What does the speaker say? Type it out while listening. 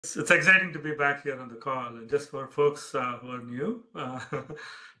It's exciting to be back here on the call. And just for folks who are new,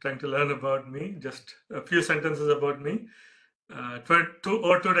 trying to learn about me, just a few sentences about me.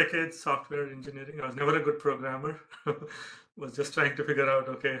 2 decades software engineering. I was never a good programmer. Was just trying to figure out,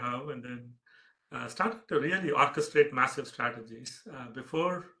 okay, how, and then started to really orchestrate massive strategies.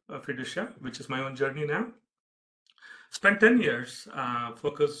 Before Fiducia, which is my own journey now, spent 10 years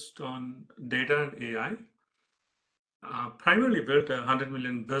focused on data and AI. Primarily built a 100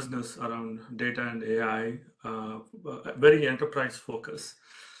 million business around data and AI, very enterprise focus.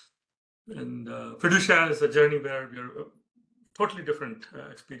 And Fiducia is a journey where we're totally different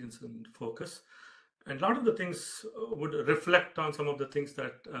experience and focus. And a lot of the things would reflect on some of the things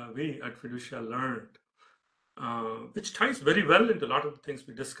that we at Fiducia learned, which ties very well into a lot of the things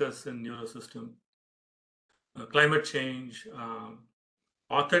we discuss in Neurosystem. Climate change,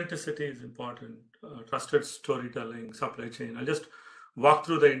 authenticity is important, trusted storytelling, supply chain. I'll just walk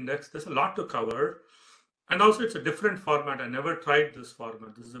through the index. There's a lot to cover. And also, it's a different format. I never tried this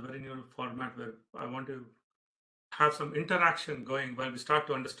format. This is a very new format where I want to have some interaction going while we start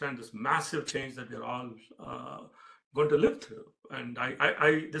to understand this massive change that we're all going to live through. And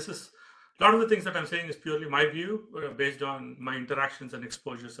this is a lot of the things that I'm saying is purely my view based on my interactions and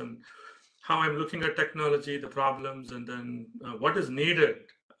exposures and how I'm looking at technology, the problems, and then what is needed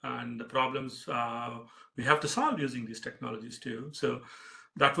and the problems we have to solve using these technologies too. So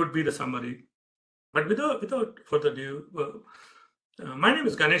that would be the summary. But without further ado, my name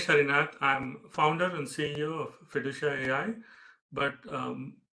is Ganesh Harinath. I'm founder and CEO of Fiducia AI. But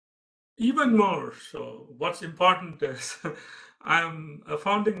even more so, what's important is I'm a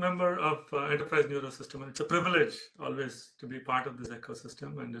founding member of Enterprise Neurosystem, and it's a privilege always to be part of this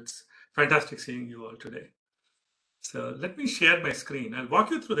ecosystem, and it's fantastic seeing you all today. So let me share my screen. I'll walk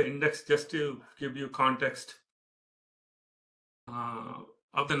you through the index just to give you context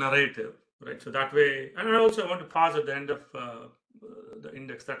of the narrative, right? So that way, and I also want to pause at the end of the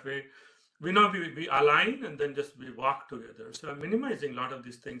index. That way, we know we align and then just we walk together. So I'm minimizing a lot of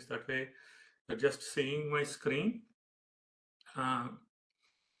these things. That way, you're just seeing my screen.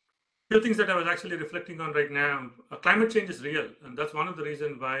 Few things that I was actually reflecting on right now. Climate change is real, and that's one of the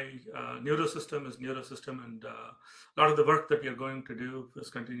reasons why Neurosystem is Neurosystem, and a lot of the work that we are going to do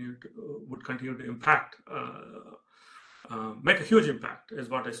would continue to impact, make a huge impact, is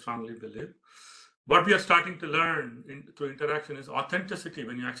what I strongly believe. What we are starting to learn through interaction is authenticity.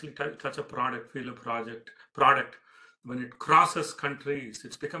 When you actually touch a product, feel a product, when it crosses countries,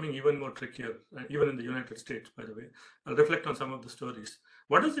 it's becoming even more trickier, even in the United States, by the way. I'll reflect on some of the stories.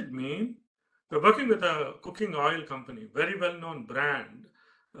 What does it mean? We're working with a cooking oil company, very well-known brand.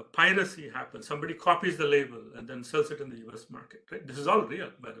 Piracy happens. Somebody copies the label and then sells it in the US market, right? This is all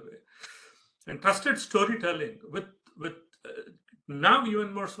real, by the way. And trusted storytelling with now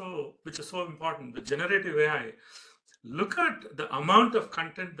even more so, which is so important, with generative AI, look at the amount of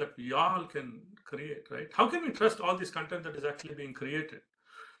content that we all can create, right? How can we trust all this content that is actually being created?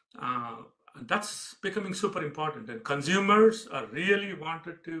 That's becoming super important, and consumers are really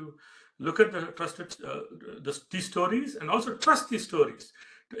wanted to look at the trusted these stories and also trust these stories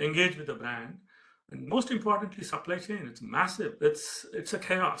to engage with the brand. And most importantly, supply chain. It's massive. It's a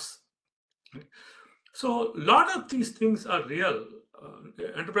chaos. Right? So a lot of these things are real.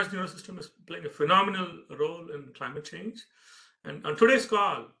 Enterprise Neurosystem is playing a phenomenal role in climate change. And on today's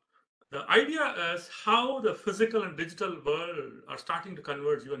call, the idea is how the physical and digital world are starting to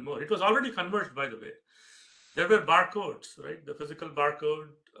converge even more. It was already converged, by the way. There were barcodes, right? The physical barcode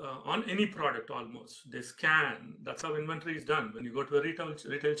on any product almost. They scan. That's how inventory is done when you go to a retail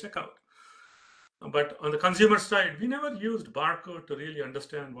checkout. But on the consumer side, we never used barcode to really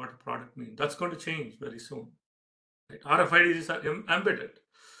understand what a product means. That's going to change very soon. Right? RFIDs are embedded.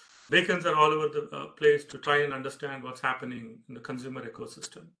 Beacons are all over the place to try and understand what's happening in the consumer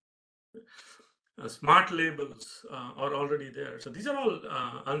ecosystem. Smart labels are already there. So these are all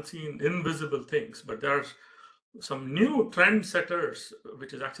unseen, invisible things, but there are some new trend setters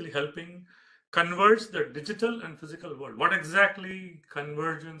which is actually helping converge the digital and physical world. What exactly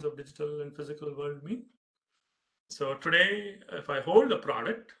convergence of digital and physical world mean? So today, if I hold a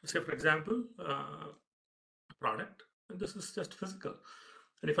product, say for example, a product, and this is just physical.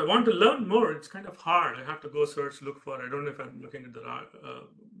 And if I want to learn more, it's kind of hard. I have to go search, look for. I don't know if I'm looking at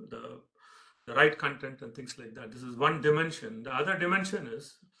the right content and things like that. This is one dimension. The other dimension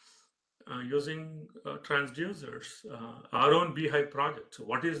is using transducers, our own Beehive project. So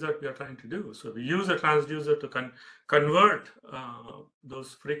what is that we are trying to do? So we use a transducer to convert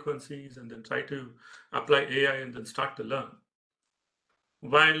those frequencies and then try to apply AI and then start to learn.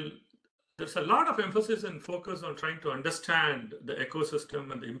 While there's a lot of emphasis and focus on trying to understand the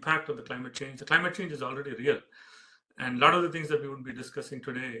ecosystem and the impact of the climate change. The climate change is already real. And a lot of the things that we would be discussing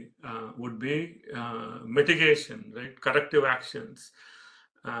today would be mitigation, right? Corrective actions.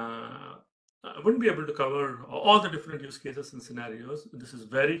 I wouldn't be able to cover all the different use cases and scenarios. This is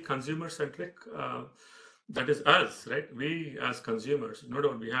very consumer centric. That is us, right? We as consumers, no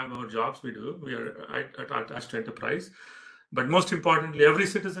doubt we have our jobs we do. We are attached to enterprise. But most importantly, every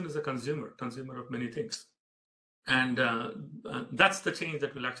citizen is a consumer of many things. And that's the change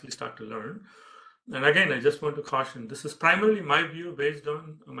that we'll actually start to learn. And again, I just want to caution, this is primarily my view based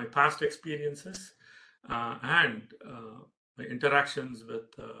on my past experiences and my interactions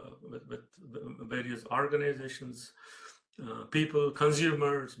with various organizations, people,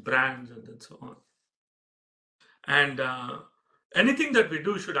 consumers, brands, and so on. And anything that we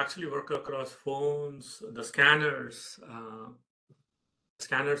do should actually work across phones, the scanners.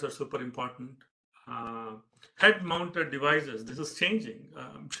 Scanners are super important. Head-mounted devices, this is changing.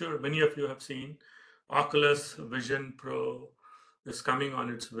 I'm sure many of you have seen Oculus Vision Pro is coming on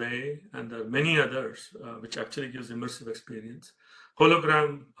its way, and there are many others which actually gives immersive experience.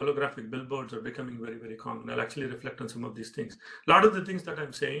 Holographic billboards are becoming very, very common. I'll actually reflect on some of these things. A lot of the things that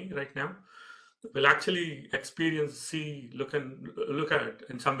I'm saying right now will actually experience, see, look at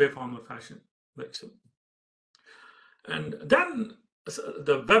in some way, form, or fashion very soon. And then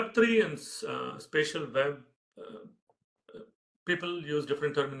the Web3 and Spatial Web, people use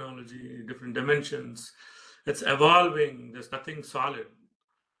different terminology, different dimensions. It's evolving. There's nothing solid.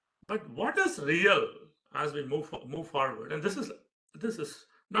 But what is real as we move forward? And this is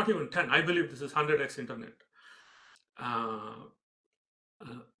not even 10. I believe this is 100x internet.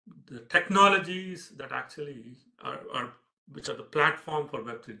 The technologies that actually are which are the platform for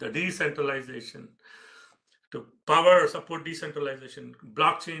Web3, the decentralization, to power support decentralization,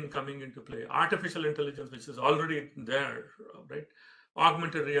 blockchain coming into play, artificial intelligence, which is already there, right?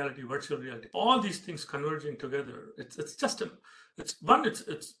 Augmented reality, virtual reality, all these things converging together. It's going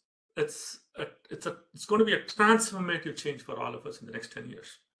to be a transformative change for all of us in the next 10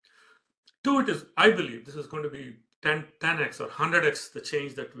 years. Two, I believe this is going to be 10x or 100x the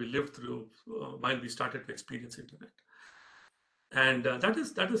change that we lived through while we started to experience internet. And that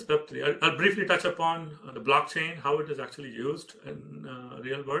is Web3. I'll briefly touch upon the blockchain, how it is actually used in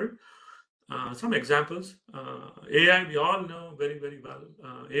real world. Some examples. AI, we all know very, very well.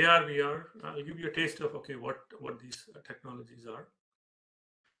 AR, VR, I'll give you a taste of, okay, what these technologies are.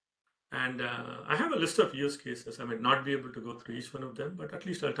 And I have a list of use cases. I might not be able to go through each one of them, but at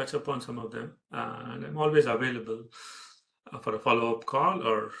least I'll touch upon some of them. And I'm always available for a follow-up call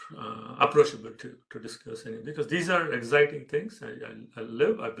or approachable to discuss any, because these are exciting things. I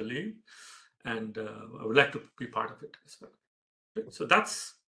live, I believe, and I would like to be part of it as well. So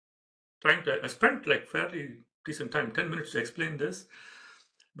that's I spent like fairly decent time, 10 minutes to explain this,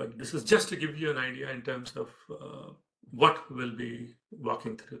 but this is just to give you an idea in terms of what we'll be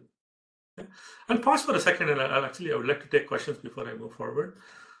walking through. I'll pause for a second, and I would like to take questions before I move forward.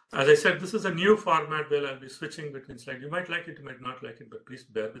 As I said, this is a new format where I'll be switching between slides. You might like it, you might not like it, but please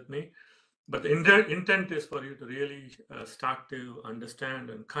bear with me. But the intent is for you to really start to understand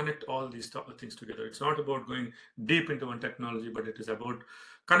and connect all these things together. It's not about going deep into one technology, but it is about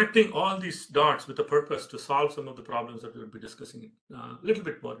connecting all these dots with a purpose to solve some of the problems that we'll be discussing a little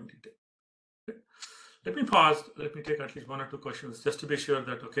bit more in detail. Okay. Let me pause. Let me take at least one or two questions just to be sure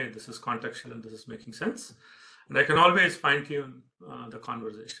that, okay, this is contextual and this is making sense. And I can always fine-tune the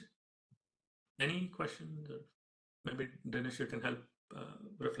conversation. Any questions? Maybe Dinesh, you can help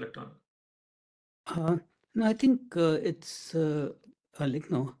reflect on. No, I think it's no,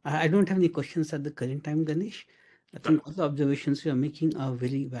 I don't have any questions at the current time, Ganesh. I think all the observations you are making are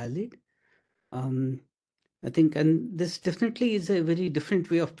very valid. I think, and this definitely is a very different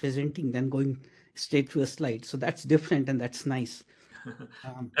way of presenting than going straight to a slide. So that's different and that's nice.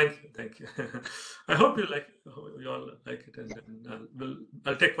 Thank you. I hope you all like it, and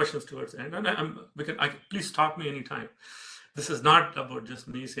I'll take questions towards the end. And please stop me anytime. This is not about just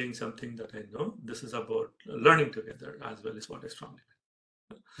me saying something that I know. This is about learning together as well, is what I strongly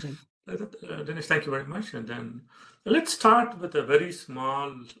believe. Dinesh, thank you very much. And then let's start with a very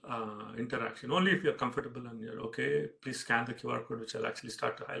small interaction. Only if you're comfortable and you're okay, please scan the QR code, which I'll actually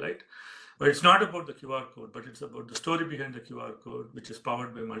start to highlight. But it's not about the QR code, but it's about the story behind the QR code, which is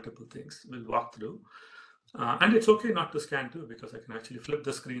powered by multiple things. We'll walk through. And it's okay not to scan too, because I can actually flip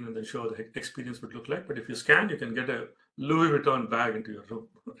the screen and then show the experience would look like. But if you scan, you can get a Louis Vuitton bag into your room,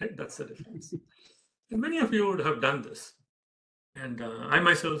 right? That's the difference. And many of you would have done this. And I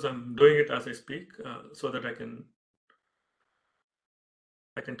myself am doing it as I speak, so that I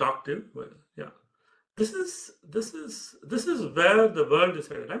I can talk to. Well, yeah. This is where the world is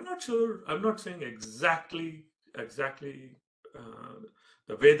headed. I'm not sure. I'm not saying exactly uh,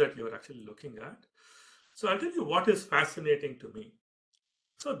 the way that you're actually looking at. So I'll tell you what is fascinating to me.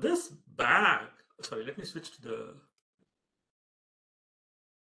 So this bag. Sorry, let me switch to the.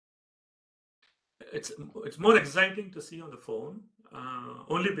 It's more exciting to see on the phone,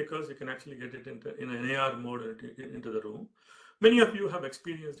 only because you can actually get it in an AR mode into the room. Many of you have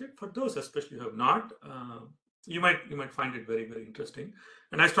experienced it. For those, especially who have not, you might find it very very interesting.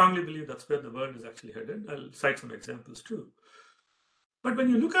 And I strongly believe that's where the world is actually headed. I'll cite some examples too. But when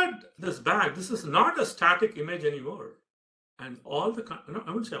you look at this bag, this is not a static image anymore. And all the no, I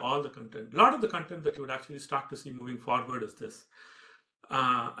wouldn't say all the content. A lot of the content that you would actually start to see moving forward is this.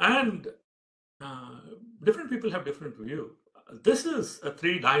 And uh, different people have different view. This is a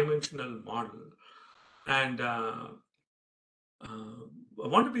three-dimensional model, and I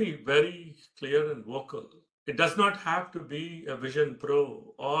want to be very clear and vocal. It does not have to be a Vision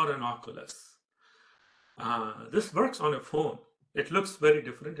Pro or an Oculus. This works on a phone. It looks very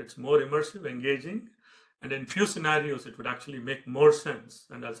different. It's more immersive, engaging, and in few scenarios, it would actually make more sense.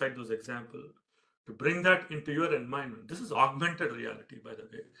 And I'll cite those examples to bring that into your environment. This is augmented reality, by the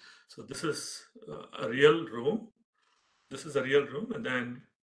way. So this is a real room. This is a real room, and then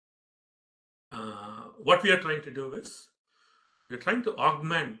what we are trying to do is we're trying to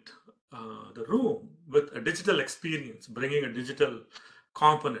augment the room with a digital experience, bringing a digital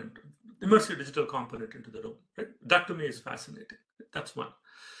component, immersive digital component into the room. Right? That to me is fascinating. That's one.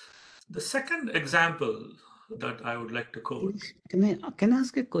 The second example that I would like to quote. Can I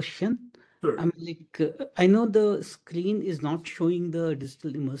ask a question? Sure. I'm like, I know the screen is not showing the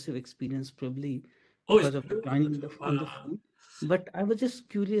digital immersive experience probably Oh, it's because of joining on the uh, phone. But I was just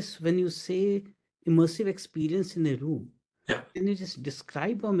curious when you say immersive experience in a room, yeah. can you just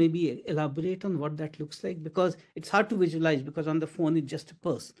describe or maybe elaborate on what that looks like? Because it's hard to visualize because on the phone it's just a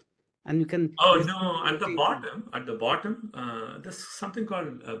purse and you can Oh easily no, rotate it. at the bottom, there's something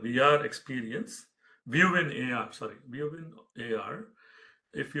called a VR experience. View in AR, sorry, view in AR.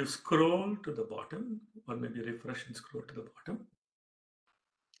 If you scroll to the bottom, or maybe refresh and scroll to the bottom,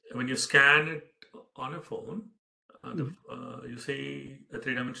 when you scan it on a phone, Mhm. you see a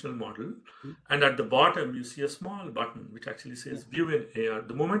three-dimensional model, Mhm. and at the bottom you see a small button which actually Yeah. says View in AR.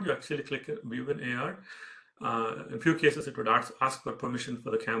 The moment you actually click View in AR, in a few cases it would ask for permission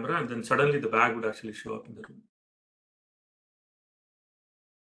for the camera, and then suddenly the bag would actually show up in the room.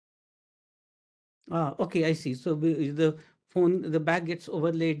 Okay, I see. So the bag gets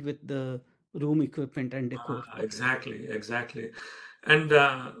overlaid with the room equipment and decor. Okay. Exactly. And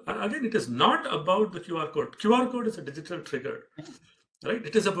again, it is not about the QR code. QR code is a digital trigger, Yeah. right?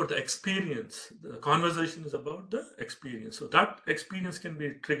 It is about the experience. The conversation is about the experience. So that experience can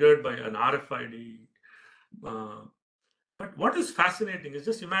be triggered by an RFID. Uh, but what is fascinating is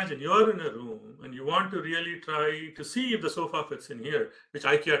just imagine you're in a room and you want to really try to see if the sofa fits in here, which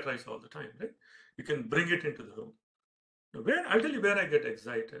IKEA tries all the time, right? You can bring it into the room. Where I'll tell you where I get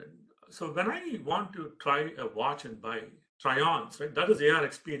excited. So when I want to try a watch and buy try-ons, right? That is AR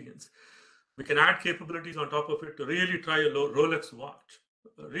experience. We can add capabilities on top of it to really try a Rolex watch,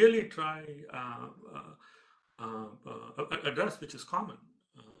 really try a dress which is common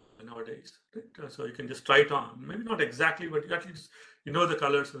nowadays. Right? So you can just try it on. Maybe not exactly, but at least you know the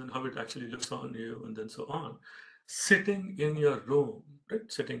colors and then how it actually looks on you, and then so on. Sitting in your room,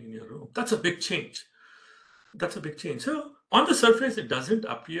 right? Sitting in your room. That's a big change. That's a big change. So on the surface, it doesn't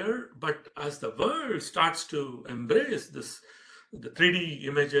appear, but as the world starts to embrace this, the 3D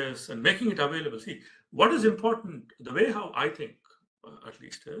images and making it available, see, what is important, the way how I think, at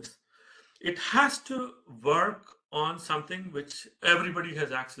least, is it has to work on something which everybody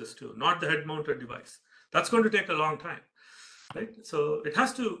has access to, not the head-mounted device. That's going to take a long time, right? So it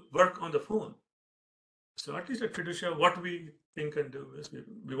has to work on the phone. So at least at Fiducia, what we think and do is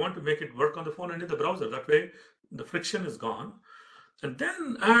we want to make it work on the phone and in the browser. That way, the friction is gone. And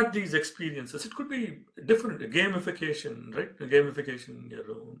then add these experiences. It could be different, a gamification, right? A gamification in your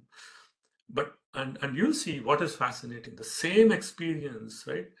room. But and you'll see what is fascinating. The same experience,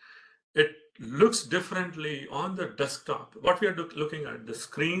 right? It looks differently on the desktop. What we are looking at, the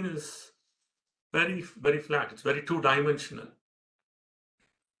screen is very, very flat. It's very two-dimensional.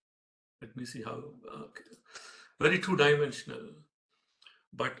 Let me see how. Okay. Very two-dimensional.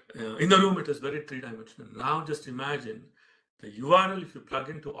 But in the room, it is very three-dimensional. Now, just imagine the URL, if you plug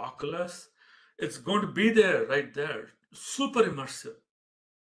into Oculus, it's going to be there, right there. Super immersive,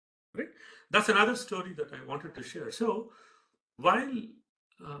 right? That's another story that I wanted to share. So while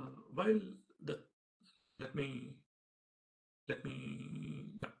while the let me let me,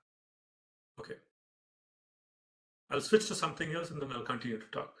 yeah. Okay. I'll switch to something else and then I'll continue to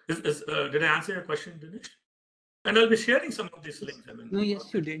talk. Did I answer your question, Dinesh? And I'll be sharing some of these links. I mean, No,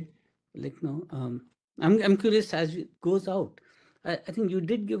 yes, you did. Like, no, I'm curious as it goes out. I think you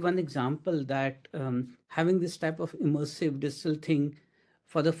did give one example that having this type of immersive digital thing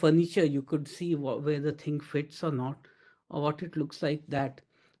for the furniture, you could see where the thing fits or not, or what it looks like that.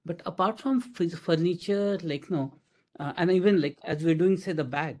 But apart from furniture, like, no, and even like as we're doing, say,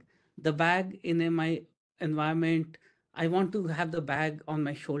 the bag in my environment, I want to have the bag on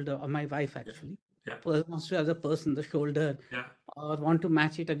my shoulder, or my wife yeah, actually yeah, wants to have the purse on the shoulder yeah, or want to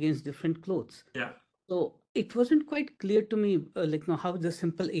match it against different clothes. yeah. So it wasn't quite clear to me, like, how the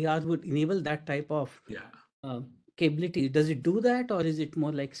simple AR would enable that type of Yeah. uh, capability. Does it do that, or is it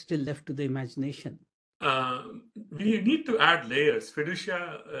more like still left to the imagination? Uh, we need to add layers. Fiducia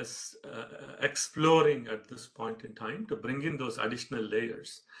is exploring at this point in time to bring in those additional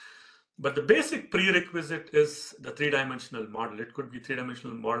layers. But the basic prerequisite is the three-dimensional model. It could be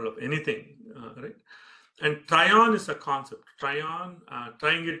three-dimensional model of anything, right? And try-on is a concept. Try-on,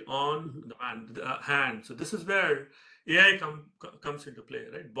 trying it on the hand. So this is where AI comes into play,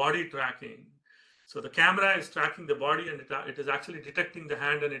 right? Body tracking. So the camera is tracking the body, and it is actually detecting the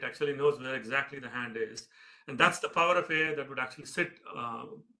hand, and it actually knows where exactly the hand is. And that's the power of AI that would actually sit,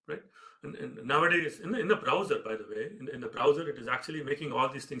 right? And nowadays, in the browser, by the way, in the browser, it is actually making all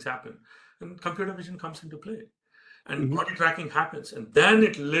these things happen. And computer vision comes into play. And Mhm. body tracking happens, and then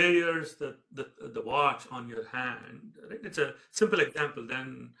it layers the watch on your hand, right? It's a simple example.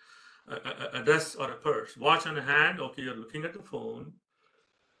 Then a dress or a purse, watch on a hand. Okay, you're looking at the phone,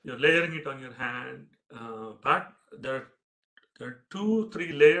 you're layering it on your hand, but there are two,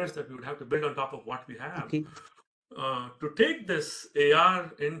 three layers that we would have to build on top of what we have Okay. to take this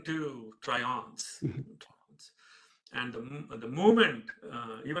AR into try-ons. Mhm. And the moment,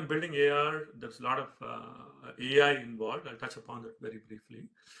 even building AR, there's a lot of AI involved. I'll touch upon that very briefly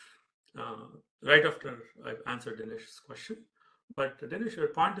right after I've answered Dinesh's question. But Dinesh, your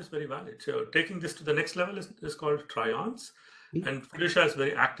point is very valid. So taking this to the next level is called try-ons, Okay. and Felicia is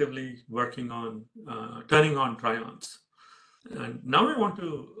very actively working on turning on try-ons. And now I want to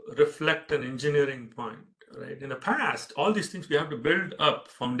reflect an engineering point. Right, in the past, all these things we have to build up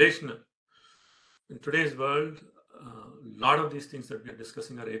foundational. In today's world, a lot of these things that we are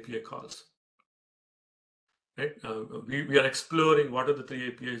discussing are API calls. Right? We are exploring what are the three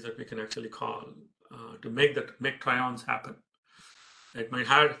APIs that we can actually call to make try-ons happen. It might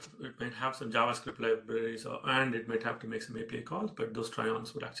have some JavaScript libraries, and it might have to make some API calls, but those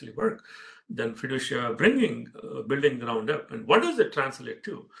try-ons would actually work. Then Fiducia building ground up, and what does it translate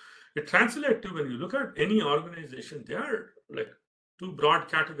to? It translates to, when you look at any organization, there are like two broad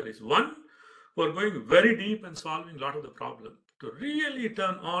categories. One, who are going very deep and solving a lot of the problem. To really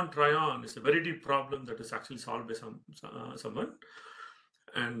turn on try-on is a very deep problem that is actually solved by someone.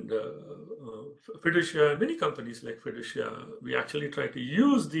 And Fiducia, many companies like Fiducia, we actually try to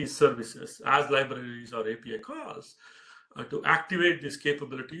use these services as libraries or API calls to activate these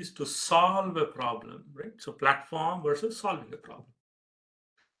capabilities to solve a problem, right? So platform versus solving a problem.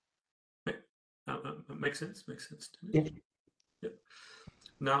 Right? Makes sense? Makes sense to me? Yeah. Yeah.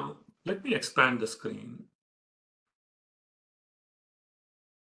 Now, let me expand the screen.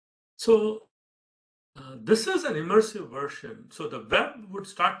 So this is an immersive version. So the web would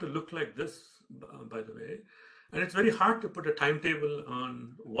start to look like this, by the way. And it's very hard to put a timetable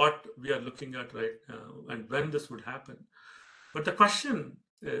on what we are looking at right now and when this would happen. But the question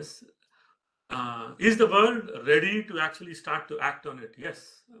is the world ready to actually start to act on it?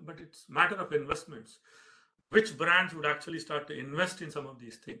 Yes, but it's a matter of investments. Which brands would actually start to invest in some of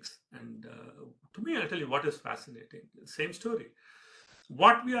these things? And to me, I'll tell you what is fascinating. Same story.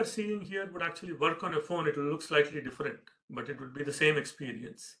 What we are seeing here would actually work on a phone. It will look slightly different, but it would be the same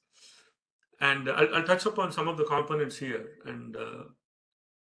experience. And I'll touch upon some of the components here and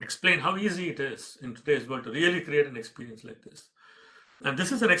explain how easy it is in today's world to really create an experience like this. And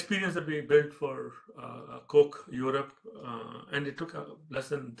this is an experience that we built for Coke Europe, and it took less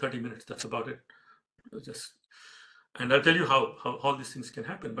than 30 minutes. That's about it. Just, and I'll tell you how all these things can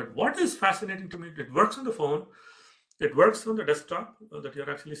happen. But what is fascinating to me, it works on the phone, it works on the desktop that you're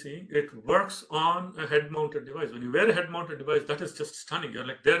actually seeing. It works on a head-mounted device. When you wear a head-mounted device, that is just stunning. You're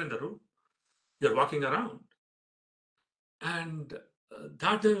like there in the room. You're walking around, and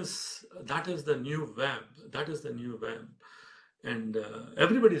that is the new web. That is the new web, and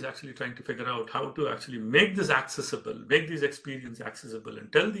everybody is actually trying to figure out how to actually make this accessible, make these experiences accessible,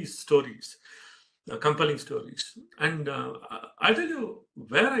 and tell these stories, compelling stories. And I'll tell you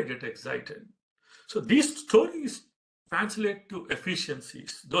where I get excited. So these stories translate to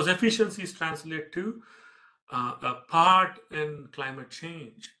efficiencies. Those efficiencies translate to a part in climate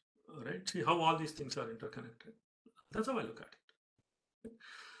change, right? See how all these things are interconnected. That's how I look at it.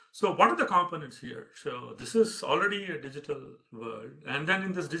 So what are the components here? So this is already a digital world. And then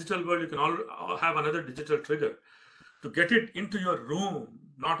in this digital world, you can all have another digital trigger to get it into your room,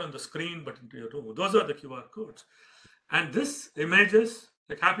 not on the screen, but into your room. Those are the QR codes. And this images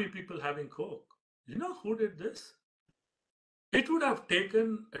like happy people having Coke. You know who did this? It would have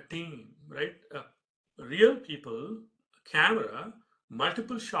taken a team, right? Real people, a camera,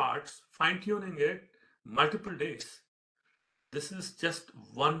 multiple shots, fine tuning it, multiple days. This is just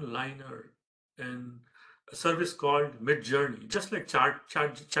one liner in a service called Midjourney, just like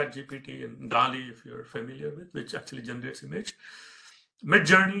ChatGPT and DALI, if you're familiar with, which actually generates image.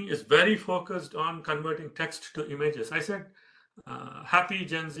 Midjourney is very focused on converting text to images. I said, happy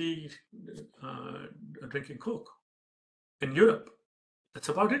Gen Z drinking Coke in Europe. That's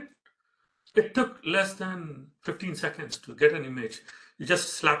about it. It took less than 15 seconds to get an image. You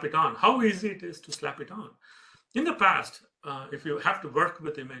just slap it on. How easy it is to slap it on. In the past, if you have to work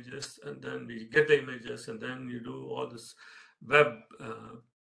with images and then we get the images and then you do all this web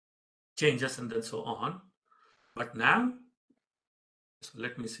changes and then so on. But now, so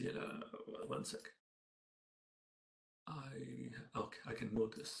let me see, 1 second. Okay, I can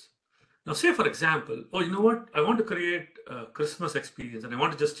move this. Now, say for example, oh, you know what? I want to create a Christmas experience and I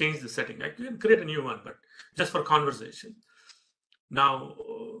want to just change the setting. I can create a new one, but just for conversation. Now,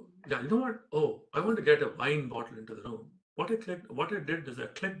 yeah, you know what? Oh, I want to get a wine bottle into the room. What I did is I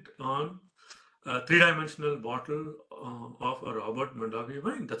clicked on a three-dimensional bottle of a Robert Mondavi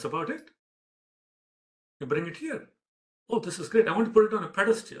wine. That's about it. You bring it here. Oh, this is great. I want to put it on a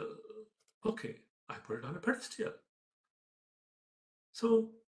pedestal. Okay, I put it on a pedestal.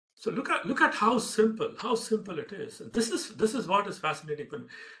 So look at how simple it is. And this is what is fascinating for me.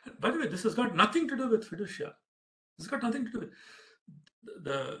 And by the way, this has got nothing to do with fiducia. It's got nothing to do with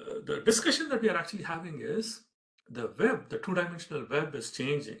the discussion that we are actually having is the web, the two-dimensional web is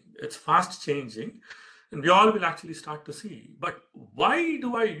changing. It's fast changing, and we all will actually start to see. But why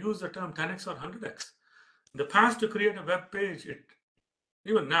do I use the term 10x or 100x? In the past, to create a web page,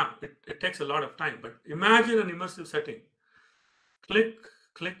 even now, it takes a lot of time. But imagine an immersive setting. Click,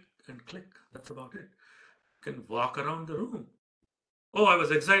 click, and click. That's about it. You can walk around the room. Oh, I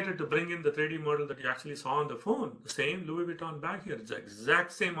was excited to bring in the 3D model that you actually saw on the phone. The same Louis Vuitton bag here. It's the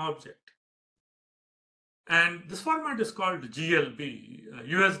exact same object. And this format is called GLB.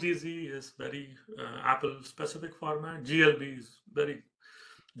 USDZ is very Apple specific format. GLB is very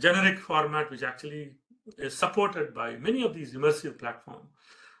generic format, which actually is supported by many of these immersive platforms.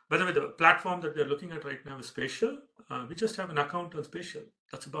 By the way, the platform that we're looking at right now is Spatial. We just have an account on Spatial.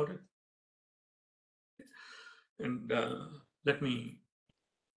 That's about it. And let me,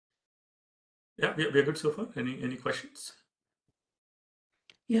 yeah, we're good so far. Any questions?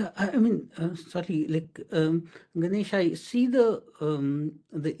 Yeah, I mean, sorry, like Ganesh, I see the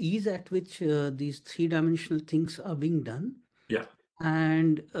ease at which these three-dimensional things are being done, Yeah,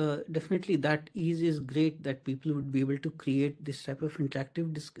 and definitely that ease is great that people would be able to create this type of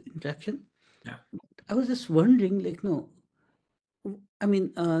interactive interaction. yeah, I was just wondering, like, no, I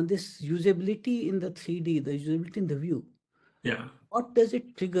mean, this usability in the 3D, the usability in the view, yeah. what does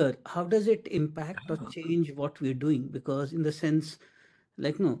it trigger? How does it impact or change what we're doing? Because in the sense,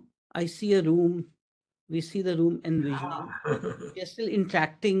 like, no, I see a room, we see the room envisioning, but we are still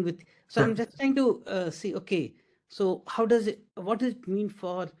interacting with. So I'm just trying to see, okay, so what does it mean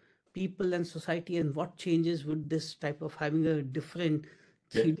for people and society, and what changes would this type of having a different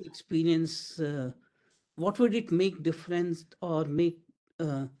Yeah. 3D experience, what would it make difference or make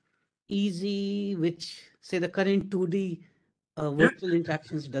uh, easy, which say the current 2D Yeah. virtual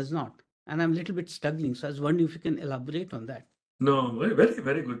interactions does not? And I'm a little bit struggling. So I was wondering if you can elaborate on that. No,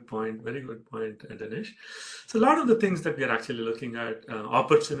 very good point. Very good point, Dinesh. So a lot of the things that we are actually looking at,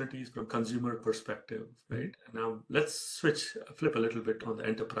 opportunities from consumer perspective, right? Now let's flip a little bit on the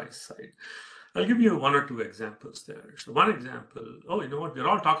enterprise side. I'll give you one or two examples there. So one example, oh, you know what? We're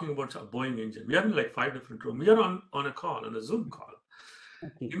all talking about a Boeing engine. We are in like 5 different rooms. We are on a call, on a Zoom call.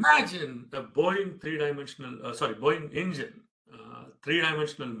 Okay. Imagine a Boeing Boeing engine,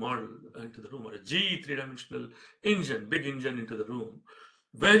 three-dimensional model into the room, or a GE three-dimensional engine, big engine into the room,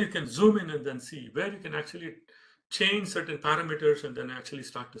 where you can zoom in and then see, where you can actually change certain parameters and then actually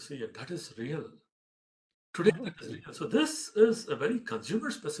start to see it. That is real. Today, Oh, that is okay. real. So this is a very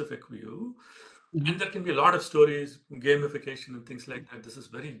consumer-specific view, Mhm. and there can be a lot of stories, gamification and things like that. This is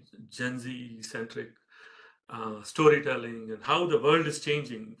very Gen Z-centric. storytelling, and how the world is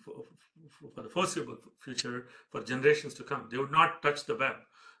changing for the foreseeable future, for generations to come. They would not touch the web.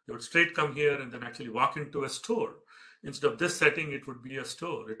 They would straight come here and then actually walk into a store. Instead of this setting, it would be a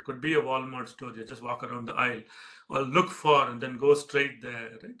store. It could be a Walmart store. You just walk around the aisle or look for and then go straight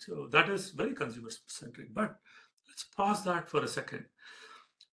there. Right? So that is very consumer centric. But let's pause that for a second.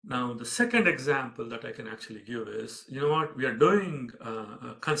 Now, the second example that I can actually give is, you know what, we are doing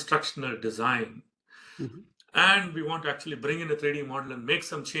constructional design, and we want to actually bring in a 3D model and make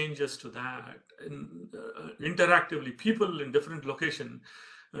some changes to that. And, interactively, people in different location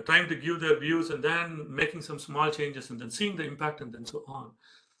trying to give their views and then making some small changes and then seeing the impact and then so on.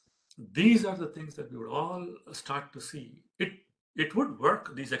 These are the things that we would all start to see. It would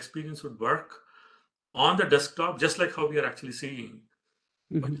work. These experiences would work on the desktop, just like how we are actually seeing.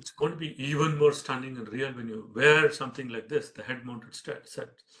 But it's going to be even more stunning and real when you wear something like this, the head-mounted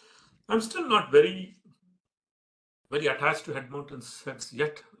set. I'm still not very attached to head-mounted sets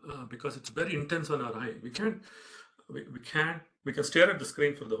yet, because it's very intense on our eye. We can stare at the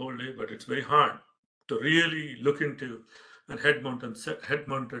screen for the whole day, but it's very hard to really look into a head-mounted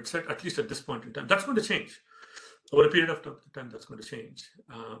set, at least at this point in time. That's going to change over a period of time. That's going to change.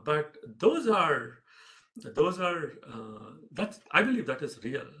 But those are that's, I believe, that is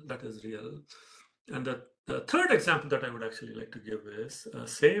real. That is real. And the third example that I would actually like to give is,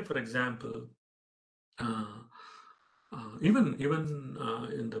 say, for example, even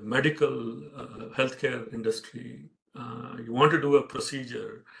in the medical healthcare industry, you want to do a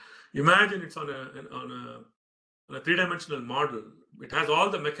procedure. Imagine it's on a three-dimensional model. It has all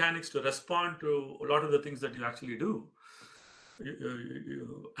the mechanics to respond to a lot of the things that you actually do.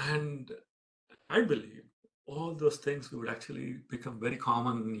 And I believe all those things would actually become very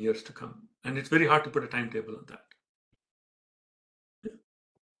common in years to come. And it's very hard to put a timetable on that.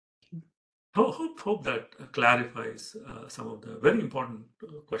 Hope that clarifies some of the very important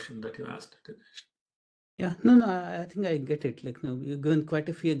question that you asked. Yeah, no, I think I get it. Like, no, you've given quite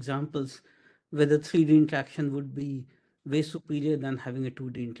a few examples where the 3D interaction would be way superior than having a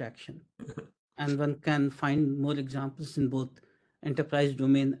 2D interaction. And one can find more examples in both enterprise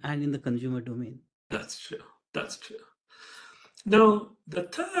domain and in the consumer domain. That's true. That's true. Now, the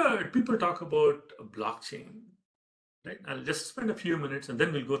third, people talk about blockchain, right? I'll just spend a few minutes and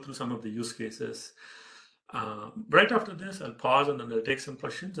then we'll go through some of the use cases. Right after this, I'll pause and then I'll take some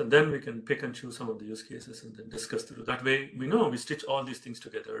questions, and then we can pick and choose some of the use cases and then discuss through. That way, we know we stitch all these things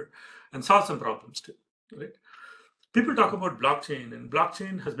together and solve some problems too, right? People talk about blockchain, and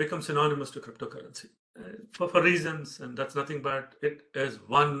blockchain has become synonymous to cryptocurrency for reasons, and that's nothing but it is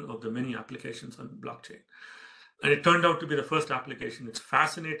one of the many applications on blockchain. And it turned out to be the first application. It's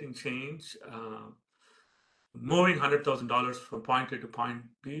fascinating change. Moving $100,000 from point A to point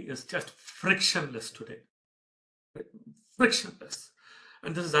B is just frictionless today. Frictionless.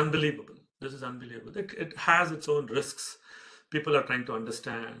 And this is unbelievable. This is unbelievable. It has its own risks. People are trying to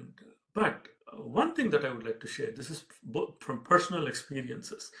understand. But one thing that I would like to share, this is both from personal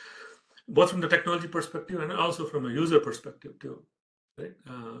experiences, both from the technology perspective and also from a user perspective too. Right?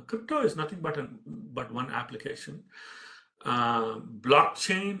 Crypto is nothing but one application.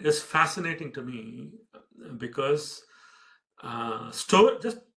 Blockchain is fascinating to me because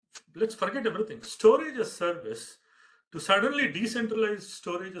just let's forget everything. Storage as service, to suddenly decentralize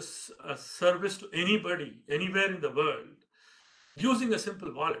storage as a service to anybody, anywhere in the world, using a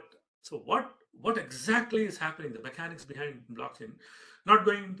simple wallet. So what exactly is happening? The mechanics behind blockchain. Not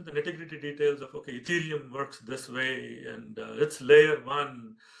going into the nitty-gritty details of, okay, Ethereum works this way and it's layer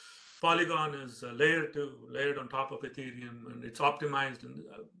 1. Polygon is layer 2, layered on top of Ethereum, and it's optimized. And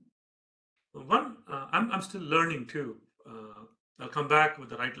I'm still learning too. I'll come back with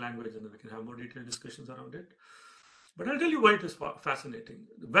the right language, and then we can have more detailed discussions around it. But I'll tell you why it is fascinating.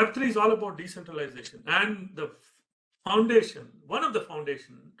 Web3 is all about decentralization, and the foundation, one of the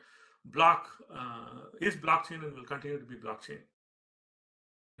foundation block is blockchain and will continue to be blockchain.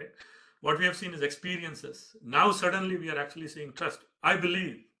 Right? What we have seen is experiences. Now suddenly we are actually seeing trust. I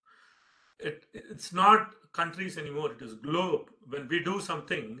believe it's not countries anymore, it is globe. When we do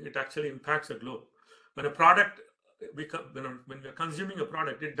something, it actually impacts a globe. When a product, when we're consuming a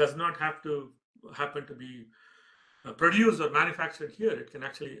product, it does not have to happen to be produced or manufactured here. It can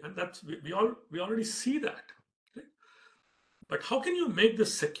actually, and that's, we already see that. Right? But how can you make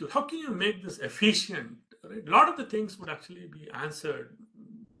this secure? How can you make this efficient? Right? A lot of the things would actually be answered,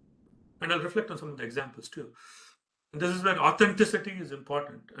 and I'll reflect on some of the examples too. And this is where authenticity is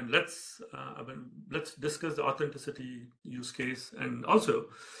important. And let's discuss the authenticity use case, and also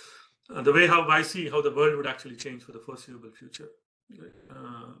the way how I see how the world would actually change for the foreseeable future.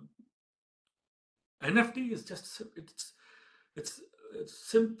 NFT is just it's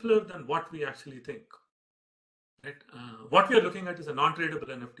simpler than what we actually think. Right? What we are looking at is a non-tradable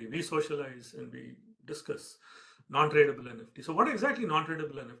NFT. We socialize and we discuss non-tradable NFT. So what exactly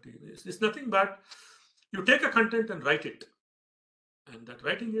non-tradable NFT is? It's nothing but you take a content and write it, and that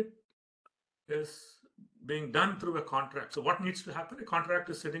writing it is being done through a contract. So what needs to happen? A contract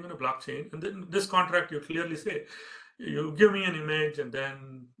is sitting on a blockchain, and then this contract you clearly say, you give me an image, and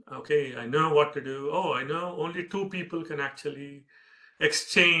then okay, I know what to do. Oh, I know only two people can actually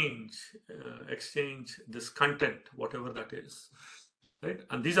exchange exchange this content, whatever that is, right?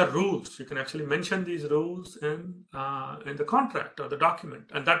 And these are rules. You can actually mention these rules in the contract or the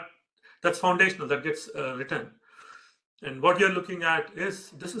document, and that's foundational. That gets written. And what you're looking at is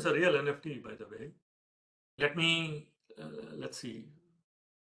this is a real NFT, by the way. Let me let's see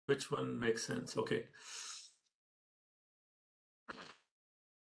which one makes sense. Okay.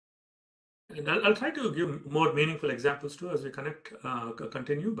 And I'll try to give more meaningful examples too as we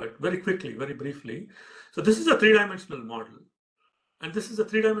continue, but very quickly, very briefly. So this is a three-dimensional model, and this is a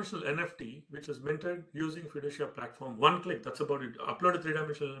three-dimensional NFT which was minted using Fiducia platform. One click, that's about it. Upload a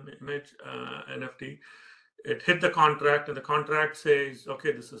three-dimensional image NFT. It hit the contract, and the contract says,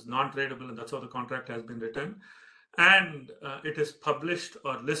 okay, this is non-tradable, and that's how the contract has been written. And it is published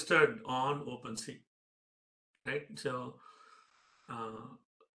or listed on OpenSea, right?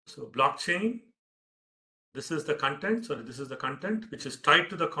 So blockchain, this is the content, which is tied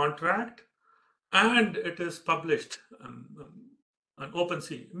to the contract, and it is published on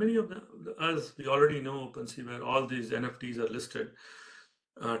OpenSea. Many of us, we already know OpenSea, where all these NFTs are listed,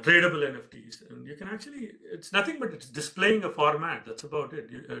 tradable NFTs. And you can actually, it's nothing but it's displaying a format. That's about it.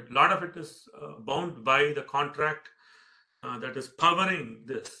 A lot of it is bound by the contract that is powering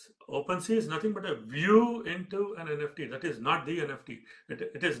this. OpenSea is nothing but a view into an NFT. That is not the NFT.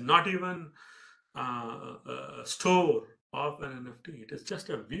 It is not even a store of an NFT. It is just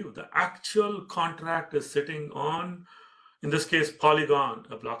a view. The actual contract is sitting on, in this case, Polygon,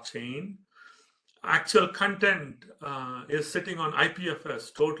 a blockchain. Actual content is sitting on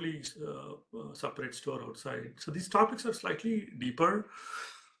IPFS, totally separate store outside. So these topics are slightly deeper.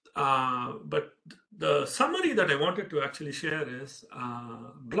 But the summary that I wanted to actually share is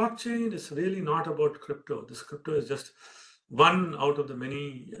blockchain is really not about crypto. This crypto is just one out of the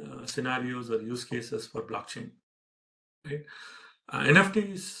many scenarios or use cases for blockchain. Right?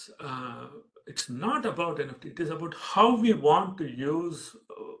 NFTs, it's not about NFT. It is about how we want to use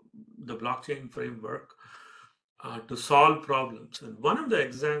the blockchain framework to solve problems. And one of the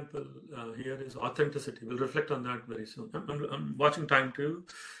example here is authenticity. We'll reflect on that very soon. I'm watching time too.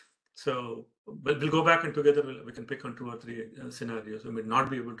 So we'll go back and together we can pick on 2 or 3 scenarios. We may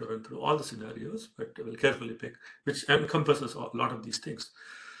not be able to run through all the scenarios, but we'll carefully pick, which encompasses a lot of these things.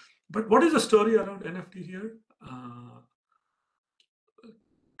 But what is the story around NFT here?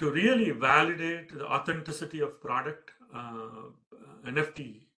 To really validate the authenticity of product,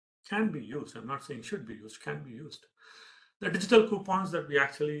 NFT can be used. I'm not saying should be used, can be used. The digital coupons that we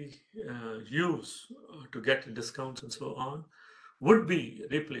actually use to get discounts and so on would be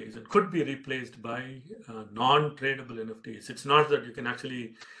replaced and could be replaced by non-tradable NFTs. It's not that you can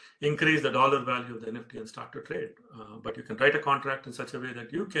actually increase the dollar value of the NFT and start to trade, but you can write a contract in such a way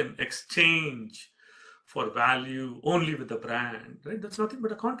that you can exchange for value only with the brand, right? That's nothing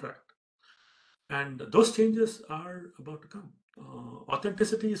but a contract. And those changes are about to come.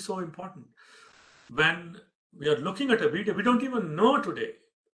 Authenticity is so important. When we are looking at a video, we don't even know today,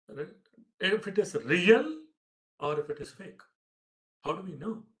 right, if it is real or if it is fake. How do we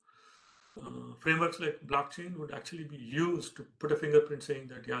know? Frameworks like blockchain would actually be used to put a fingerprint saying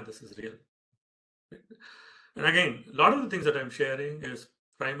that, yeah, this is real. Right? And again, a lot of the things that I'm sharing is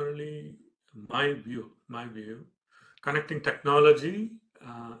primarily my view, connecting technology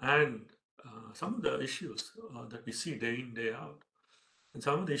and some of the issues that we see day in, day out, and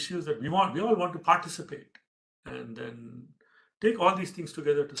some of the issues that we all want to participate, and then take all these things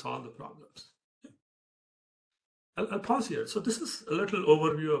together to solve the problems. I'll pause here. So this is a little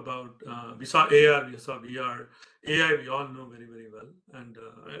overview about, we saw AR, we saw VR, AI we all know very, very well. And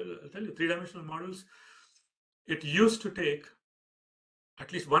I'll tell you, three-dimensional models, it used to take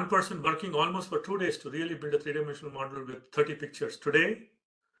at least one person working almost for 2 days to really build a three-dimensional model with 30 pictures. Today,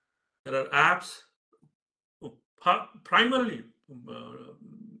 there are apps, primarily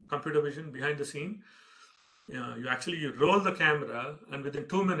computer vision behind the scene. You actually roll the camera, and within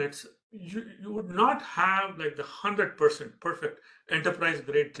 2 minutes, you would not have like the 100% perfect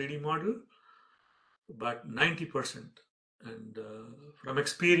enterprise-grade 3D model, but 90%. And from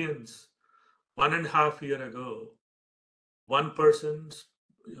experience, 1.5 years ago, one person's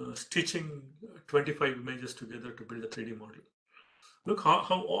stitching 25 images together to build a 3D model. Look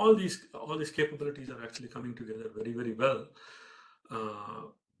how all these capabilities are actually coming together very, very well.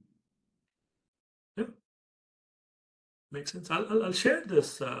 Yeah, makes sense. I'll share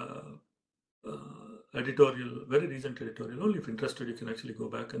this editorial, very recent editorial. Only if interested, you can actually go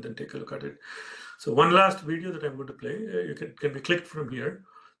back and then take a look at it. So one last video that I'm going to play, you can be clicked from here.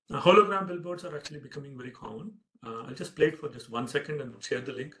 Hologram billboards are actually becoming very common. I'll just play it for just 1 second and share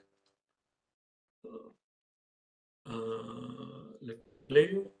the link. Let me play.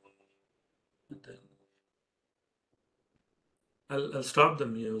 And then I'll stop the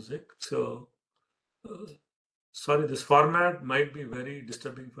music. So sorry, this format might be very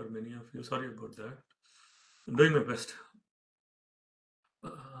disturbing for many of you. Sorry about that. I'm doing my best.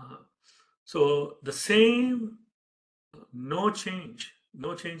 So the same, no change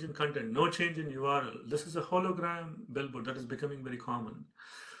in content, no change in URL. This is a hologram billboard that is becoming very common.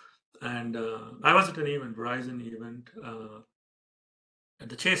 And I was at an event, Verizon event, at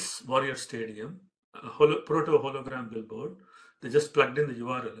the Chase Warrior Stadium, a proto hologram billboard. They just plugged in the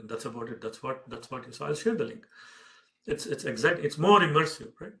URL, and that's about it. That's what you saw. I'll share the link. It's more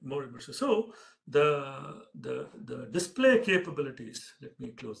immersive, right? More immersive. So the display capabilities. Let me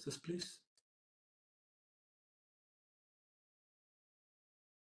close this, please.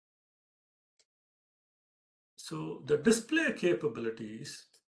 So the display capabilities.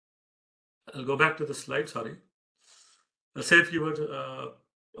 I'll go back to the slide. Sorry. I'll say a few words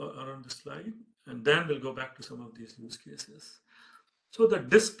around the slide, and then we'll go back to some of these use cases. So the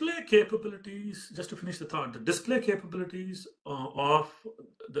display capabilities, just to finish the thought, the display capabilities of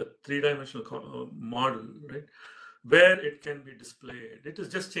the three-dimensional model, right, where it can be displayed, it is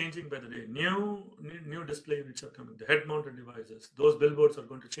just changing by the day. New display units are coming. The head-mounted devices, those billboards are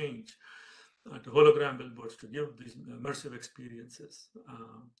going to change to hologram billboards to give these immersive experiences.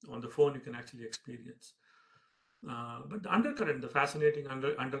 On the phone, you can actually experience. But the undercurrent, the fascinating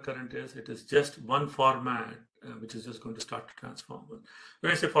undercurrent is it is just one format which is just going to start to transform.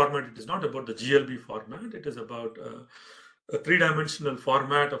 When I say format, it is not about the GLB format. It is about a three-dimensional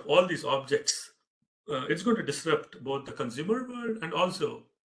format of all these objects. It's going to disrupt both the consumer world and also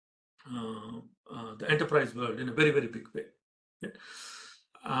the enterprise world in a very, very big way. Okay?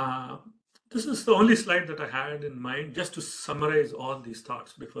 This is the only slide that I had in mind just to summarize all these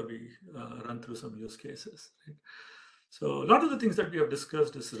thoughts before we run through some use cases. Right? So a lot of the things that we have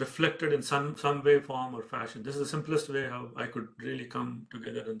discussed is reflected in some way, form, or fashion. This is the simplest way how I could really come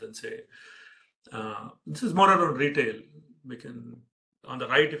together and then say, this is more around retail. We can, on the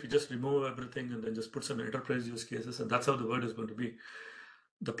right, if you just remove everything and then just put some enterprise use cases, and that's how the world is going to be.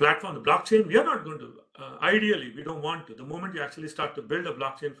 The platform, the blockchain, we are not going to, ideally, we don't want to. The moment you actually start to build a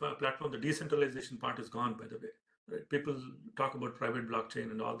blockchain platform, the decentralization part is gone, by the way. Right? People talk about private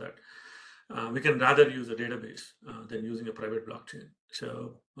blockchain and all that. We can rather use a database than using a private blockchain.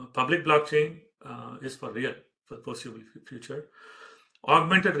 So public blockchain is for real, for the foreseeable future.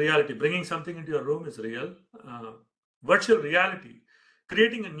 Augmented reality, bringing something into your room is real. Virtual reality,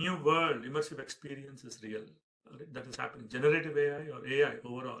 creating a new world, immersive experience is real. That is happening. Generative AI or AI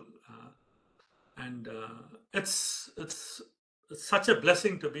overall, and it's such a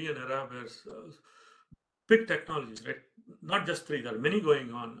blessing to be in an era where big technologies, right? Not just three. There are many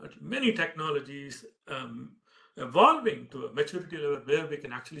going on. Many technologies evolving to a maturity level where we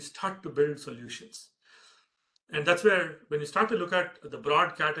can actually start to build solutions. And that's where, when you start to look at the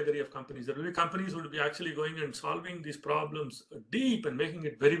broad category of companies, there will be companies who will be actually going and solving these problems deep and making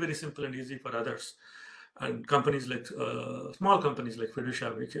it very, very simple and easy for others. And companies like small companies like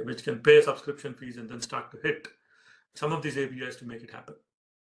Fiducia, which can pay subscription fees and then start to hit some of these APIs to make it happen.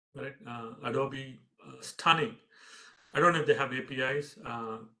 Right? Adobe, stunning. I don't know if they have APIs.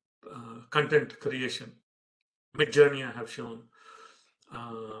 Content creation, Midjourney I have shown.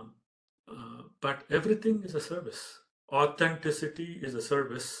 But everything is a service. Authenticity is a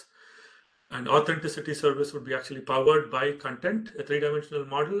service. And authenticity service would be actually powered by content, a three-dimensional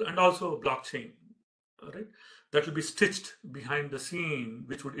model, and also blockchain. All right, that will be stitched behind the scene,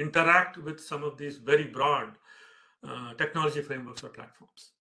 which would interact with some of these very broad technology frameworks or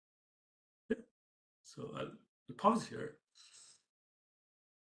platforms. Okay. So I'll pause here.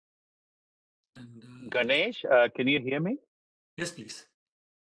 And Ganesh, can you hear me? yes, please.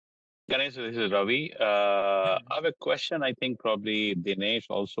 Ganesh, this is Ravi. I have a question I think probably Dinesh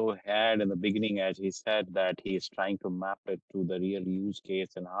also had in the beginning, as he said that he is trying to map it to the real use case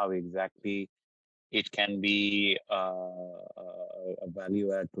and how exactly it can be a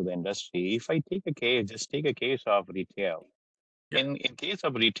value add to the industry. If I take a case, just take a case of retail. In case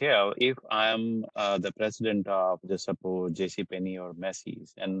of retail, if I'm the president of, just suppose, JCPenney or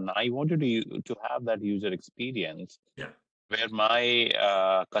Macy's, and I wanted to have that user experience, where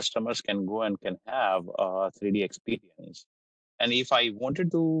my customers can go and can have a 3D experience. And if I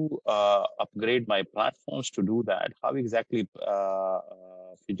wanted to upgrade my platforms to do that, how exactly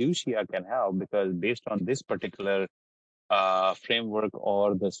Fiducia can help? Because based on this particular framework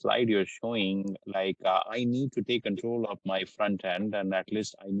or the slide you're showing, like I need to take control of my front end, and at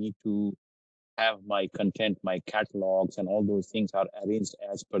least I need to have my content, my catalogs, and all those things are arranged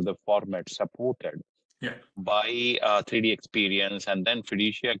as per the format supported by 3D experience, and then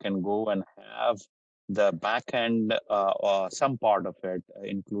Fiducia can go and have the backend, some part of it,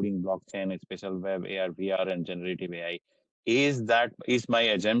 including blockchain, spatial web, AR, VR, and generative AI. Is my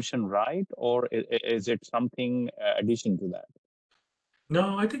assumption right, or is it something addition to that?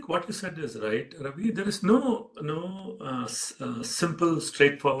 No, I think what you said is right, Ravi. There is no simple,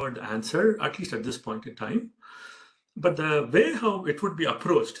 straightforward answer, at least at this point in time. But the way how it would be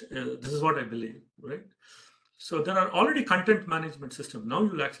approached, this is what I believe, right? So there are already content management systems. Now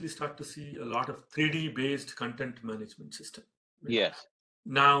you'll actually start to see a lot of 3D based content management system. Right? Yes.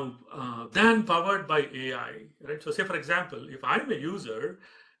 Now, then powered by AI, right? So say, for example, if I'm a user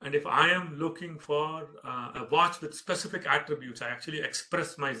and if I am looking for a watch with specific attributes, I actually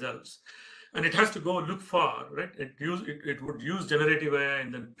express myself. And it has to go look for, right? It would use generative AI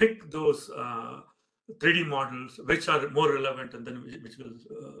and then pick those 3D models which are more relevant and then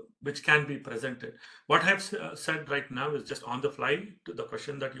which can be presented. What I've said right now is just on the fly to the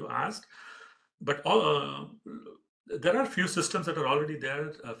question that you asked. But there are few systems that are already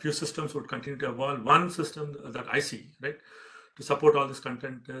there. A few systems would continue to evolve. One system that I see, right, to support all this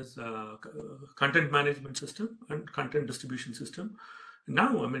content is content management system and content distribution system.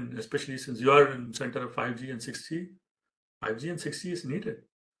 Now, I mean, especially since you are in center of 5G and 6G, 5G and 6G is needed.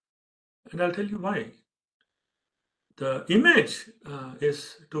 And I'll tell you why. The image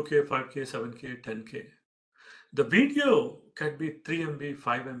is 2K, 5K, 7K, 10K. The video can be 3 MB,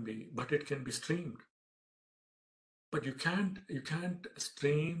 5 MB, but it can be streamed. But you can't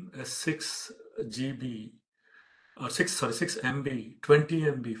stream a 6 GB or 6 MB, 20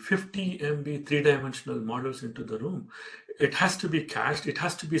 MB, 50 MB three-dimensional models into the room. It has to be cached, it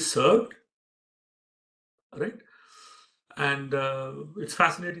has to be served, right? And it's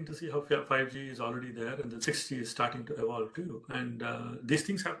fascinating to see how 5G is already there and the 6G is starting to evolve too. And these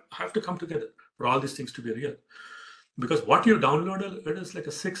things have to come together for all these things to be real. Because what you downloaded, it is like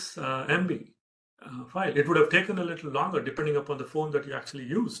a 6 MB file. It would have taken a little longer depending upon the phone that you actually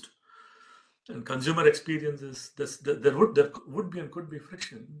used. And consumer experiences, there would be and could be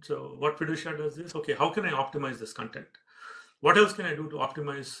friction. So what Fiducia does is, okay, how can I optimize this content? What else can I do to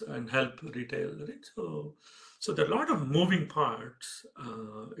optimize and help retail? Right? So there are a lot of moving parts.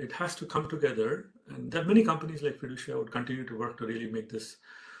 It has to come together, and there are many companies like Fiducia would continue to work to really make this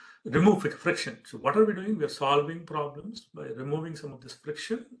remove friction. So what are we doing? We are solving problems by removing some of this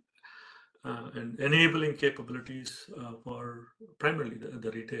friction and enabling capabilities for primarily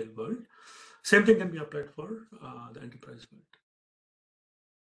the retail world. Same thing can be applied for the enterprise world.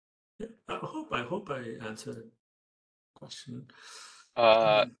 Yeah, I hope I answered the question.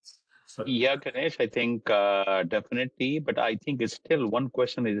 Sorry. Yeah, Ganesh, I think definitely, but I think it's still one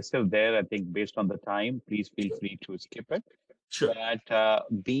question is still there. I think based on the time, please feel free to skip it. Sure.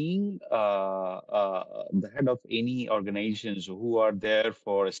 But being the head of any organizations who are there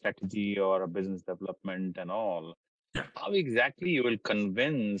for a strategy or a business development and all, how exactly you will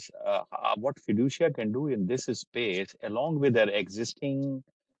convince what Fiducia can do in this space along with their existing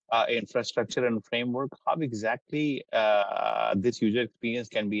infrastructure and framework? How exactly this user experience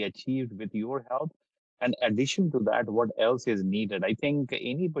can be achieved with your help? And addition to that, what else is needed? I think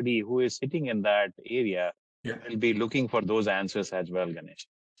anybody who is sitting in that area will be looking for those answers as well, Ganesh.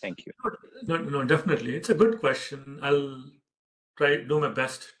 Thank you. No, definitely. It's a good question. I'll do my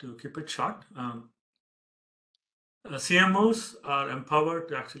best to keep it short. CMOs are empowered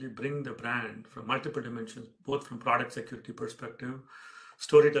to actually bring the brand from multiple dimensions, both from product security perspective,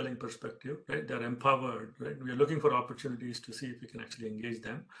 storytelling perspective, right? They're empowered, right? We are looking for opportunities to see if we can actually engage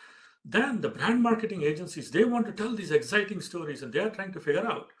them. Then the brand marketing agencies, they want to tell these exciting stories and they are trying to figure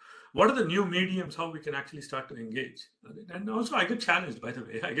out what are the new mediums, how we can actually start to engage. And also I get challenged, by the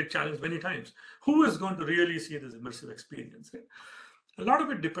way, I get challenged many times. Who is going to really see this immersive experience, right? A lot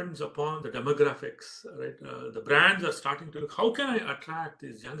of it depends upon the demographics, right? The brands are starting to look, how can I attract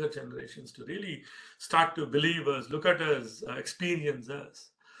these younger generations to really start to believe us, look at us, experience us?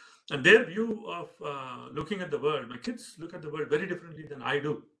 And their view of looking at the world, my kids look at the world very differently than I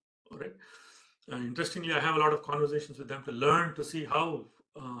do, right? Interestingly, I have a lot of conversations with them to learn to see how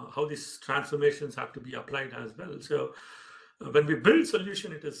these transformations have to be applied as well. So when we build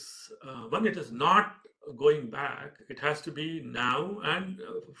solution, it is one, it is not going back. It has to be now and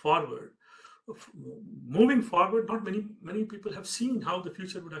forward. Moving forward, not many people have seen how the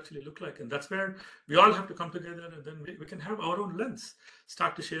future would actually look like, and that's where we all have to come together, and then we can have our own lens,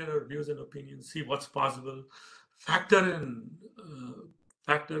 start to share our views and opinions, see what's possible, factor in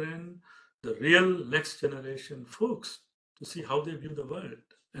the real next generation folks to see how they view the world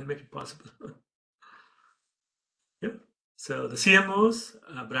and make it possible. Yeah. So the CMOs,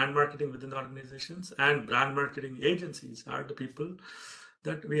 brand marketing within the organizations, and brand marketing agencies are the people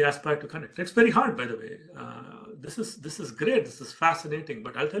that we aspire to connect. It's very hard, by the way. This is great. This is fascinating.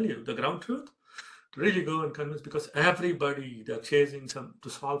 But I'll tell you the ground truth. To really go and convince, because everybody, they're chasing to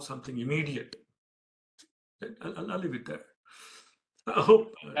solve something immediate. I'll leave it there. I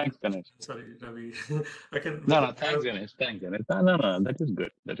hope. Thanks, Ganesh. Sorry, Ravi. I can. No, thanks, Ganesh. Thanks, Ganesh. No, that is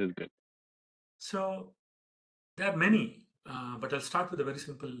good. That is good. So there are many, but I'll start with a very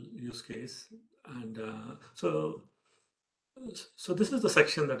simple use case. And so this is the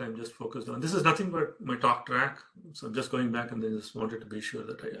section that I'm just focused on. This is nothing but my talk track. So I'm just going back and then just wanted to be sure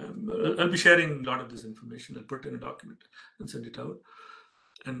that I'll be sharing a lot of this information. I'll put it in a document and send it out.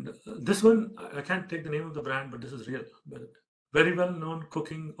 And this one, I can't take the name of the brand, but this is real. But very well-known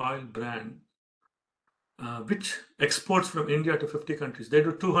cooking oil brand, which exports from India to 50 countries. They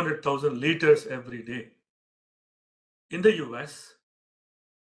do 200,000 liters every day. In the US,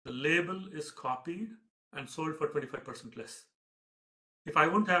 the label is copied and sold for 25% less. If I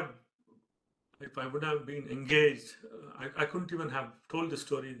would have been engaged, I couldn't even have told the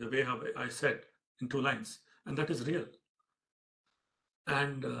story the way how I said in 2 lines, and that is real.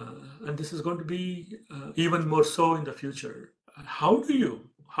 And this is going to be even more so in the future. How do you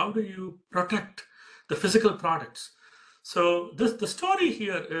protect the physical products? So the story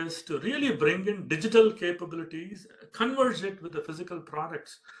here is to really bring in digital capabilities, converge it with the physical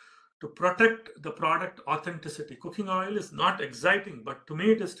products to protect the product authenticity. Cooking oil is not exciting, but to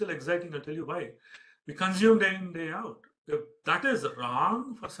me it is still exciting. I'll tell you why. We consume day in, day out. If that is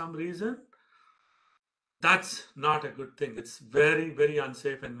wrong for some reason, that's not a good thing. It's very, very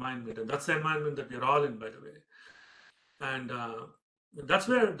unsafe environment. And that's the environment that we're all in, by the way. And that's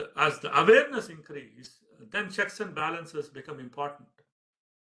where, as the awareness increase, then checks and balances become important.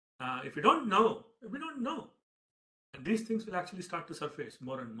 If we don't know, we don't know. And these things will actually start to surface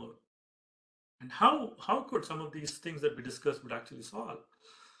more and more. And how could some of these things that we discussed would actually solve?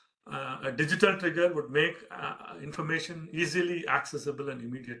 A digital trigger would make information easily accessible and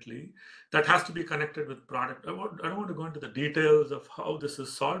immediately. That has to be connected with product. I don't want to go into the details of how this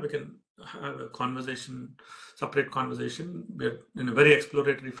is solved. We can have a conversation, separate conversation. We're in a very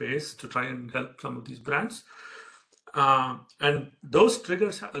exploratory phase to try and help some of these brands. And those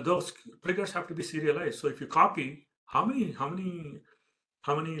triggers have to be serialized. So if you copy, how many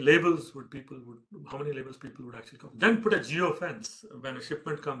labels people would actually copy? Then put a geofence. When a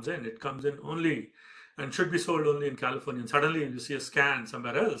shipment comes in, it comes in only and should be sold only in California. And suddenly you see a scan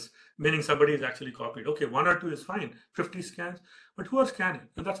somewhere else, meaning somebody is actually copied. Okay, 1 or 2 is fine, 50 scans, but who are scanning?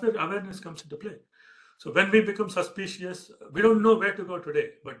 And that's where awareness comes into play. So when we become suspicious, we don't know where to go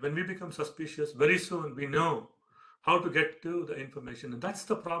today, but when we become suspicious, very soon we know how to get to the information. And that's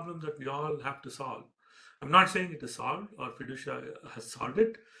the problem that we all have to solve. I'm not saying it is solved or Fiducia has solved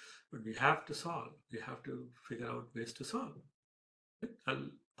it, but we have to solve. We have to figure out ways to solve.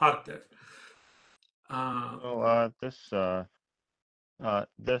 I'll park there.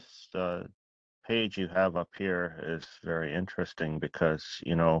 This page you have up here is very interesting because,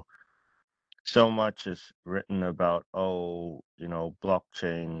 so much is written about,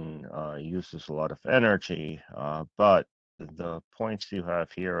 blockchain uses a lot of energy, but the points you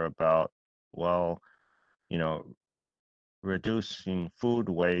have here about, reducing food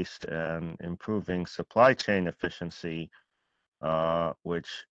waste and improving supply chain efficiency,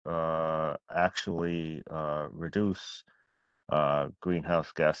 which actually reduce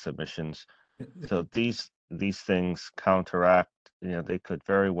greenhouse gas emissions. So these things counteract, they could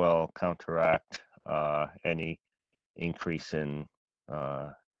very well counteract any increase in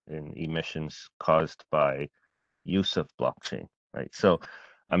emissions caused by use of blockchain, right? So,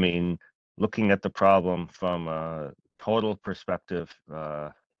 I mean, looking at the problem from a total perspective,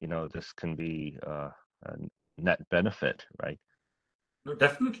 this can be a net benefit, right? No,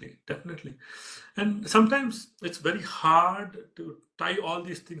 definitely. And sometimes it's very hard to tie all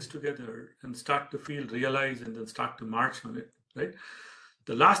these things together and start to realize and then start to march on it, right?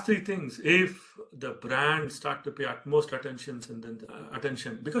 The last three things, if the brand start to pay utmost attention and then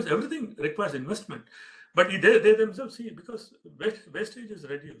attention, because everything requires investment, but they themselves see, because wastage is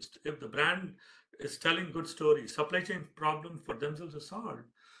reduced. If the brand is telling good stories, supply chain problem for themselves is solved.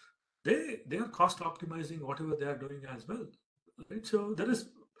 They are cost optimizing whatever they are doing as well, right? So there is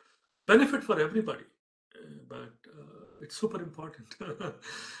benefit for everybody, but it's super important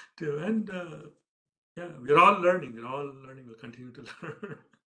to, and yeah, we're all learning. We'll continue to learn.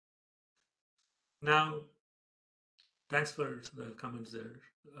 Now, thanks for the comments there,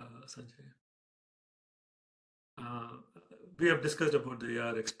 Sanjay. We have discussed about the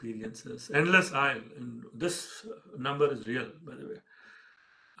AR experiences, endless aisle, and this number is real, by the way.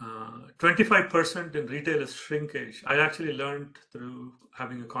 25% in retail is shrinkage. I actually learned through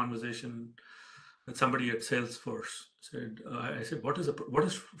having a conversation with somebody at Salesforce. I said, what is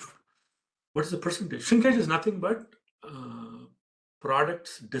the percentage? Shrinkage is nothing but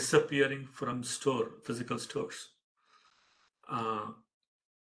products disappearing from physical stores,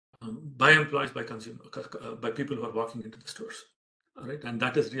 by employees, by consumers, by people who are walking into the stores. All right, and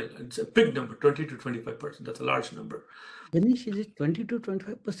that is real. It's a big number, 20 to 25%. That's a large number. Ganesh, is it 20 to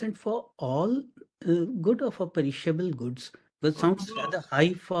 25% for all good or for perishable goods? That sounds rather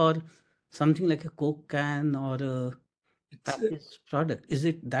high for something like a Coke can or a packaged product. Is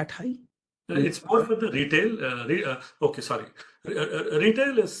it that high? It's more for the retail. Okay, sorry.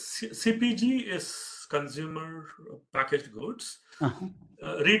 Retail is CPG is consumer packaged goods.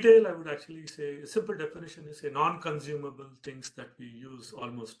 Retail, I would actually say, a simple definition is a non-consumable things that we use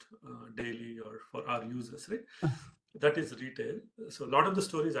almost daily or for our users, right? That is retail. So a lot of the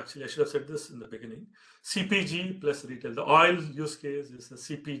stories, actually, I should have said this in the beginning, CPG plus retail. The oil use case is a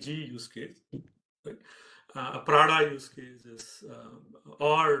CPG use case, right? A Prada use case is,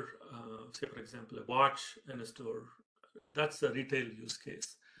 or say, for example, a watch in a store. That's a retail use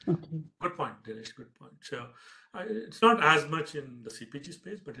case. Okay. Good point, Dinesh. Good point. So it's not as much in the CPG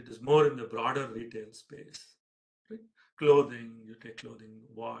space, but it is more in the broader retail space. Right? Clothing, you take clothing,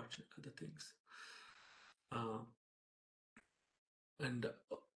 watch, other things. And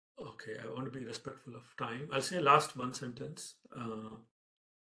okay, I want to be respectful of time. I'll say last one sentence,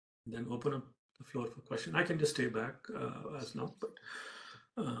 then open up the floor for question. I can just stay back as now, but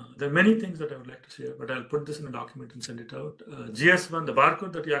there are many things that I would like to share, but I'll put this in a document and send it out. GS1, the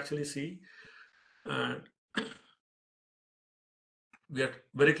barcode that you actually see, we are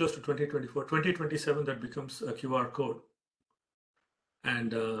very close to 2024. 2027, that becomes a QR code.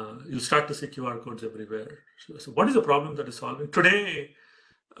 And you'll start to see QR codes everywhere. So what is the problem that is solving? Today,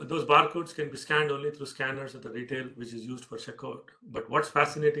 those barcodes can be scanned only through scanners at the retail, which is used for checkout. But what's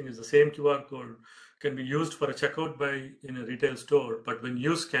fascinating is the same QR code can be used for a checkout in a retail store. But when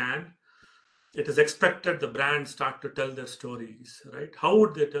you scan, it is expected the brands start to tell their stories, right? How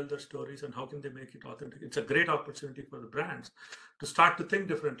would they tell their stories and how can they make it authentic? It's a great opportunity for the brands to start to think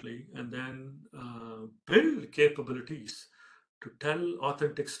differently and then build capabilities to tell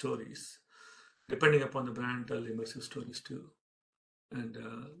authentic stories. Depending upon the brand, tell immersive stories too. And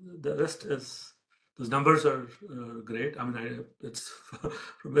the rest is, those numbers are great. I mean, it's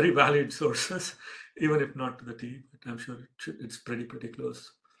from very valid sources, even if not to the T, but I'm sure it's pretty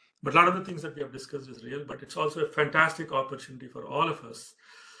close. But a lot of the things that we have discussed is real, but it's also a fantastic opportunity for all of us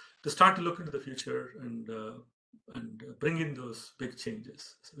to start to look into the future and bring in those big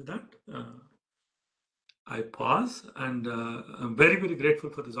changes. So with that, I pause, and I'm very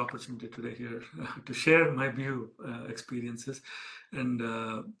grateful for this opportunity today here to share my view experiences. And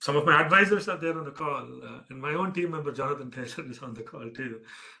some of my advisors are there on the call, and my own team member Jonathan Taylor is on the call too.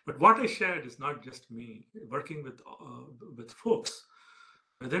 But what I shared is not just me working with folks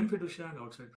within Fiducia and outside